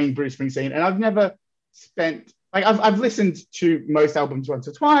enjoying Bruce Springsteen, and I've never spent, like, I've listened to most albums once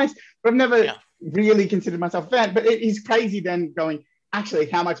or twice, but I've never really considered myself a fan. But it is crazy then going, actually,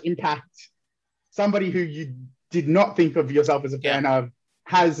 how much impact somebody who you did not think of yourself as a fan of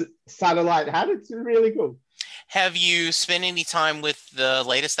has Satellite had. It's really cool. Have you spent any time with the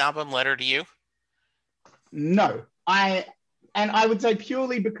latest album, Letter to You? No. I would say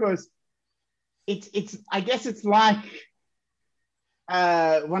purely because it's I guess it's like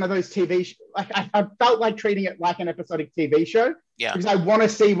one of those TV like I felt like treating it like an episodic TV show. Yeah. Because I want to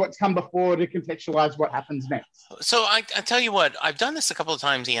see what's come before to contextualize what happens next. So I tell you what, I've done this a couple of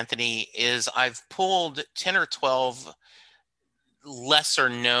times, Anthony, is I've pulled 10 or 12 lesser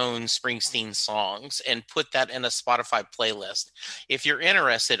known Springsteen songs and put that in a Spotify playlist. If you're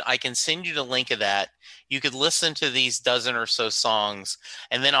interested, I can send you the link of that. You could listen to these dozen or so songs,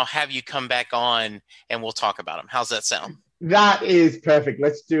 and then I'll have you come back on and we'll talk about them. How's that sound? That is perfect.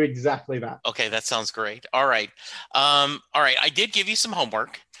 Let's do exactly that. Okay, that sounds great. All right. I did give you some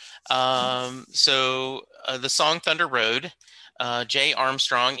homework. So the song Thunder Road, Jay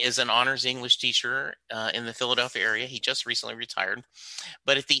Armstrong is an honors English teacher in the Philadelphia area. He just recently retired.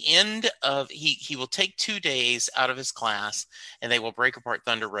 But at the end of, he will take 2 days out of his class and they will break apart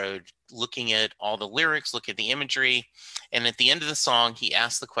Thunder Road, looking at all the lyrics, look at the imagery. And at the end of the song, he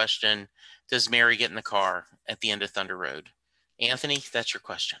asks the question, does Mary get in the car at the end of Thunder Road? Anthony, that's your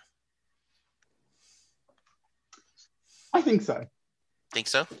question. I think so. Think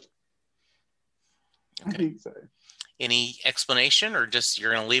so? Okay. I think so. Any explanation, or just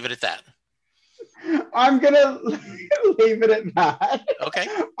you're going to leave it at that? I'm going to leave it at that. Okay.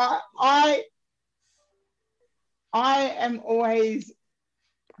 I am always,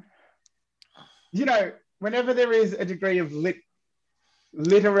 whenever there is a degree of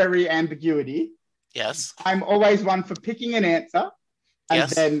literary ambiguity, yes, I'm always one for picking an answer and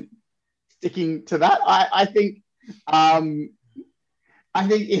then sticking to that. I think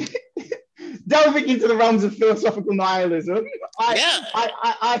delving into the realms of philosophical nihilism,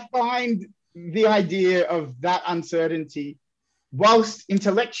 I find the idea of that uncertainty, whilst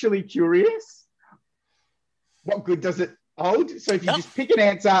intellectually curious, what good does it hold? So if you just pick an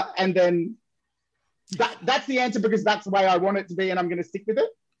answer and then that's the answer because that's the way I want it to be and I'm going to stick with it.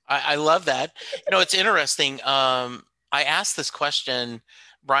 I love that. It's interesting. I asked this question,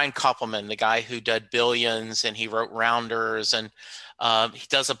 Brian Koppelman, the guy who did Billions and he wrote Rounders, and he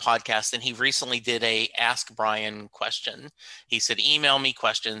does a podcast, and he recently did a Ask Brian question. He said, email me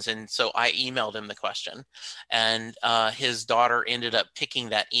questions. And so I emailed him the question, and his daughter ended up picking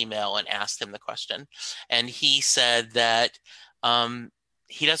that email and asked him the question. And he said that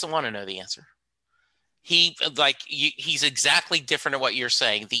he doesn't want to know the answer. He's exactly different at what you're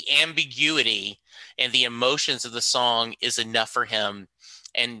saying. The ambiguity and the emotions of the song is enough for him,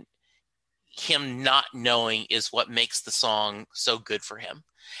 and him not knowing is what makes the song so good for him.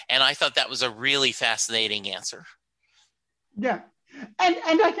 And I thought that was a really fascinating answer. Yeah. And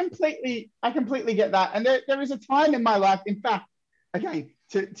I completely get that. And there is a time in my life, in fact, again,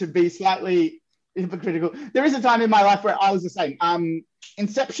 to be slightly hypocritical, there is a time in my life where I was the same.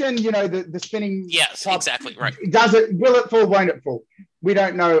 Inception, the spinning. Yes, top, exactly. Right. Will it fall? Won't it fall? We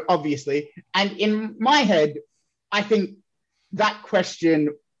don't know, obviously. And in my head, I think that question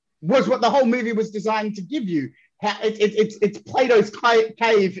was what the whole movie was designed to give you. It's Plato's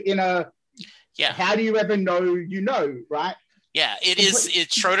cave in a. Yeah. How do you ever know? Right? Yeah,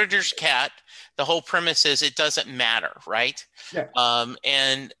 it's Schrodinger's cat. The whole premise is it doesn't matter, right? Yeah.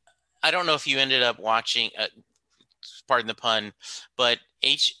 And I don't know if you ended up watching. Pardon the pun, but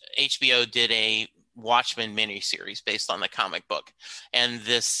HBO did a Watchmen miniseries based on the comic book, and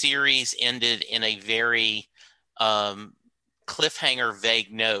this series ended in a very cliffhanger,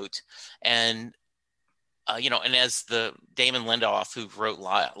 vague note. And and as the Damon Lindelof, who wrote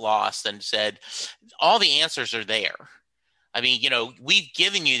Lost, and said, all the answers are there. I mean, we've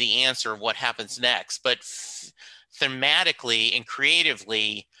given you the answer of what happens next, but thematically and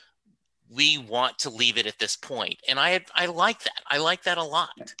creatively, we want to leave it at this point. And I like that. I like that a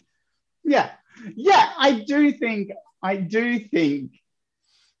lot. Yeah. I do think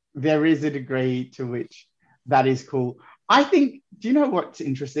there is a degree to which that is cool. I think, do you know what's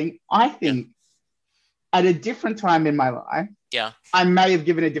interesting? I think at a different time in my life, I may have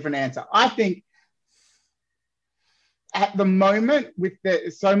given a different answer. I think at the moment, with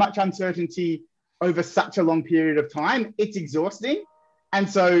so much uncertainty over such a long period of time, it's exhausting. And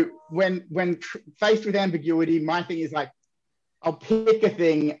so when faced with ambiguity, my thing is like, I'll pick a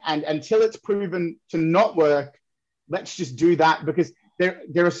thing, and until it's proven to not work, let's just do that, because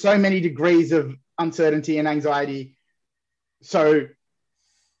there are so many degrees of uncertainty and anxiety. So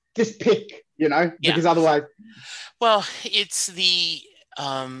just pick, because otherwise. Well, it's the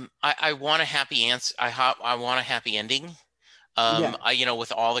I want a happy answer. I want a happy ending.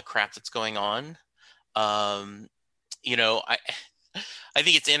 With all the crap that's going on. I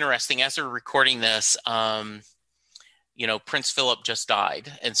think it's interesting as we're recording this. Prince Philip just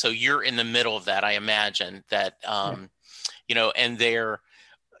died, and so you're in the middle of that. I imagine that, and there,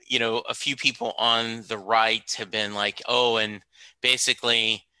 a few people on the right have been like, oh, and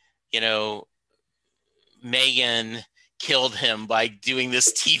basically, Meghan killed him by doing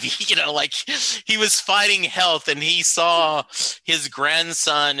this TV, like he was fighting health and he saw his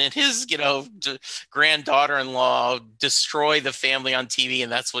grandson and his, granddaughter-in-law destroy the family on TV,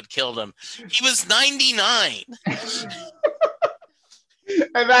 and that's what killed him. He was 99.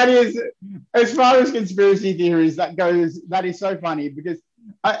 And that is, as far as conspiracy theories that goes, that is so funny, because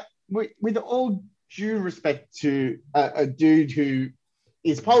with all due respect to a dude who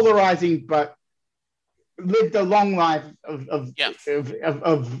is polarizing, but lived a long life of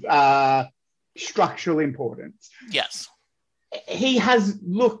structural importance. Yes. He has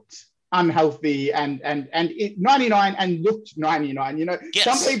looked unhealthy and 99 and looked 99. Yes.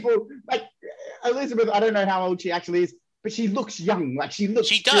 Some people, like Elizabeth, I don't know how old she actually is, but she looks young. Like she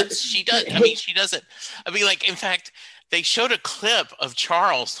does. I mean, she doesn't. I mean, like, in fact, they showed a clip of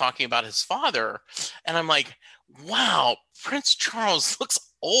Charles talking about his father, and I'm like, wow, Prince Charles looks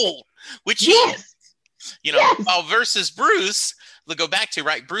old, which yes. Versus Bruce, we'll go back to,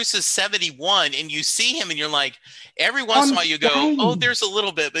 right? Bruce is 71, and you see him, and you're like, every once in a while you go, oh, there's a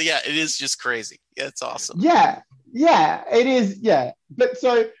little bit, but yeah, it is just crazy. Yeah, it's awesome. Yeah, it is. Yeah, but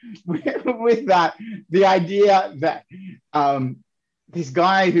so with that, the idea that this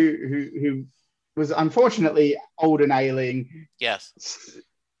guy who was unfortunately old and ailing, yes,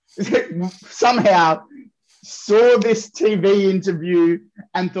 somehow saw this TV interview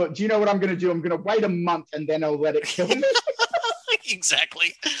and thought, do you know what I'm going to do? I'm going to wait a month and then I'll let it kill me.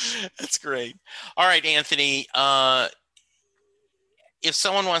 Exactly. That's great. All right, Anthony. If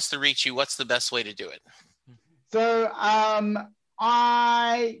someone wants to reach you, what's the best way to do it? So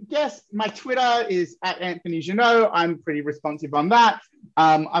I guess my Twitter is at Anthony Jeannott. I'm pretty responsive on that.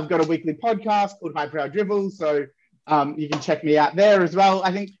 I've got a weekly podcast called Highbrow Drivel, so you can check me out there as well.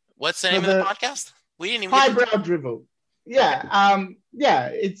 I think. What's the name of the podcast? We didn't even Highbrow Drivel. Yeah.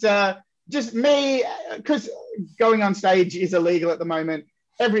 It's just me, because going on stage is illegal at the moment.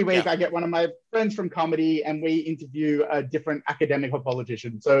 Every week I get one of my friends from comedy and we interview a different academic or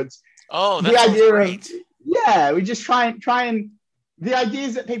politician. So it's the idea great. We just try and the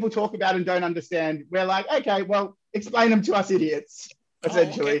ideas that people talk about and don't understand, we're like, okay, well, explain them to us idiots,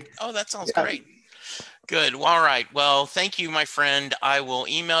 essentially. Oh, that sounds great. Good. Well, all right. Well, thank you, my friend. I will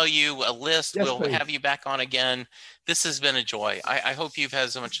email you a list. Yes, we'll please. Have you back on again. This has been a joy. I hope you've had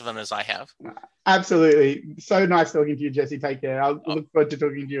as much fun as I have. Absolutely. So nice talking to you, Jesse. Take care. I'll look forward to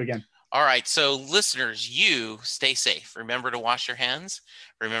talking to you again. All right. So listeners, you stay safe. Remember to wash your hands.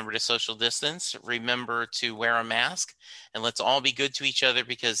 Remember to social distance. Remember to wear a mask. And let's all be good to each other,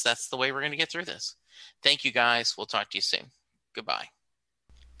 because that's the way we're going to get through this. Thank you, guys. We'll talk to you soon. Goodbye.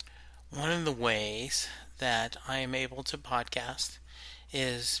 One of the ways that I am able to podcast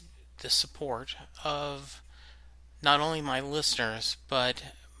is the support of not only my listeners, but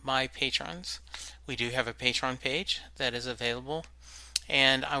my patrons. We do have a Patreon page that is available.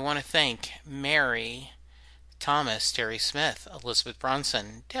 And I want to thank Mary, Thomas, Terry Smith, Elizabeth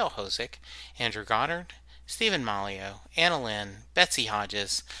Bronson, Dale Hosick, Andrew Goddard, Stephen Malio, Anna Lynn, Betsy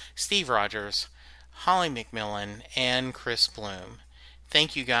Hodges, Steve Rogers, Holly McMillan, and Chris Bloom.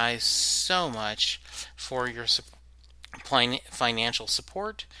 Thank you guys so much for your financial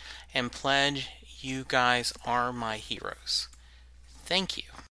support and pledge. You guys are my heroes. Thank you.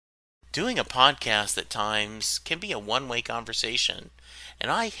 Doing a podcast at times can be a one-way conversation, and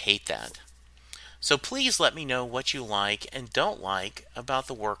I hate that. So please let me know what you like and don't like about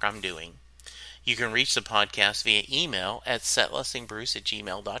the work I'm doing. You can reach the podcast via email at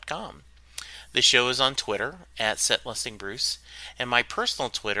setlistingbruce@gmail.com. The show is on Twitter at setlistingbruce, and my personal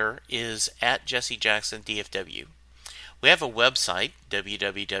Twitter is at jessejacksondfw. We have a website,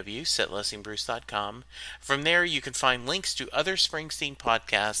 www.setlistingbruce.com. From there, you can find links to other Springsteen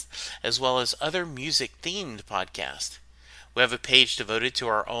podcasts as well as other music-themed podcasts. We have a page devoted to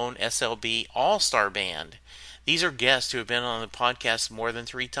our own SLB All-Star Band. These are guests who have been on the podcast more than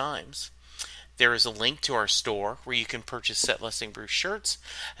 3 times. There is a link to our store where you can purchase Set Listing Bruce shirts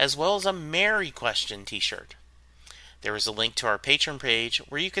as well as a Merry Question t-shirt. There is a link to our Patreon page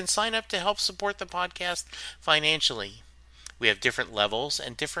where you can sign up to help support the podcast financially. We have different levels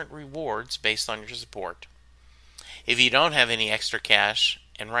and different rewards based on your support. If you don't have any extra cash,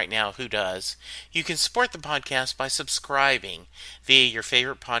 and right now who does, you can support the podcast by subscribing via your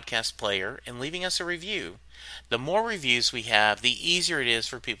favorite podcast player and leaving us a review. The more reviews we have, the easier it is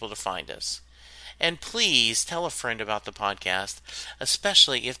for people to find us. And please tell a friend about the podcast,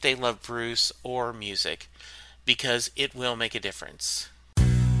 especially if they love Bruce or music, because it will make a difference.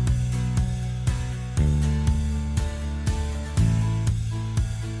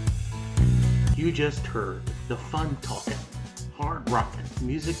 You just heard the fun-talking, hard-rocking,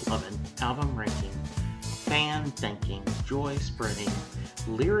 music-loving, album-ranking, fan-thinking, joy-spreading,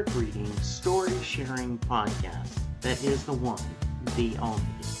 lyric-reading, story-sharing podcast that is the one, the only,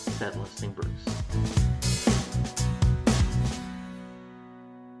 Set Listing Bruce.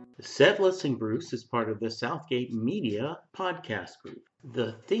 Set Listing Bruce is part of the Southgate Media podcast group.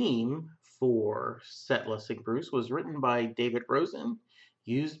 The theme for Set Listing Bruce was written by David Rosen,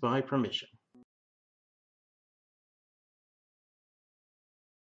 used by permission.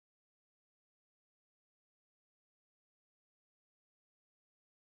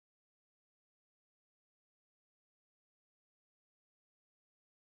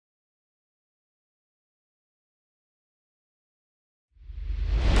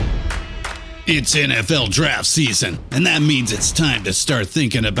 It's NFL draft season, and that means it's time to start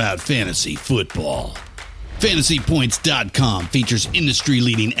thinking about fantasy football. FantasyPoints.com features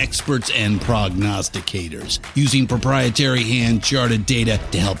industry-leading experts and prognosticators using proprietary hand-charted data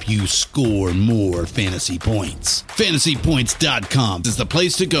to help you score more fantasy points. FantasyPoints.com is the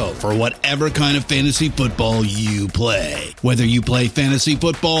place to go for whatever kind of fantasy football you play. Whether you play fantasy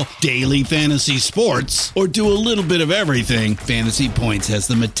football, daily fantasy sports, or do a little bit of everything, Fantasy Points has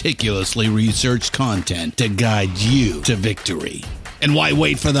the meticulously researched content to guide you to victory. And why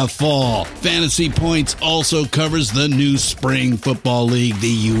wait for the fall? Fantasy Points also covers the new spring football league,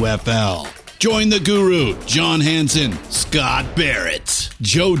 the UFL. Join the guru, John Hansen, Scott Barrett,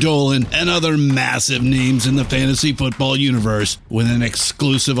 Joe Dolan, and other massive names in the fantasy football universe with an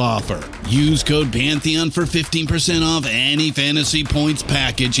exclusive offer. Use code Pantheon for 15% off any Fantasy Points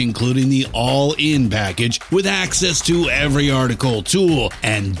package, including the all-in package, with access to every article, tool,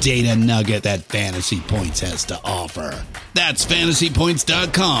 and data nugget that Fantasy Points has to offer. That's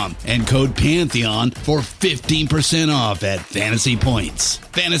FantasyPoints.com and code Pantheon for 15% off at Fantasy Points.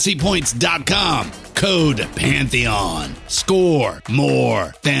 FantasyPoints.com, code Pantheon. Score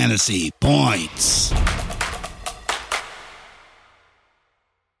more fantasy points.